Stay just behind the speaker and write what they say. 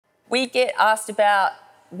We get asked about,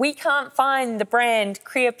 we can't find the brand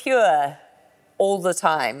Creapure all the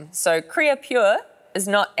time. So Creapure is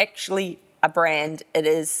not actually a brand, it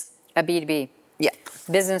is a B2B. Yeah.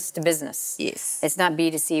 Business to business. Yes. It's not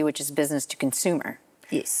B2C, which is business to consumer.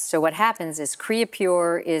 Yes. So what happens is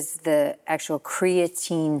Creapure is the actual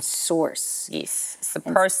creatine source. Yes. It's the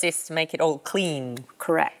process to make it all clean.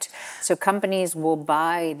 Correct. So companies will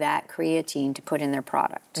buy that creatine to put in their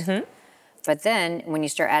product. Mm-hmm. But then when you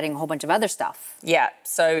start adding a whole bunch of other stuff. Yeah,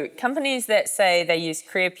 so companies that say they use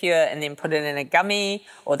Creapure and then put it in a gummy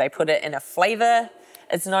or they put it in a flavor,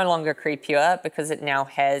 it's no longer Creapure because it now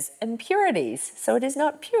has impurities, so it is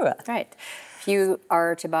not pure. Right. If you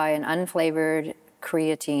are to buy an unflavored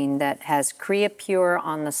creatine that has Creapure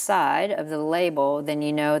on the side of the label, then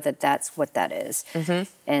you know that that's what that is.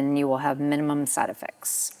 Mm-hmm. And you will have minimum side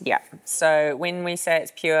effects. Yeah, so when we say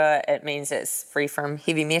it's pure, it means it's free from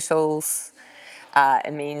heavy metals.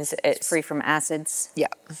 It means it's free from acids. Yeah.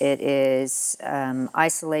 It is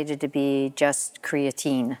isolated to be just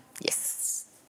creatine. Yes.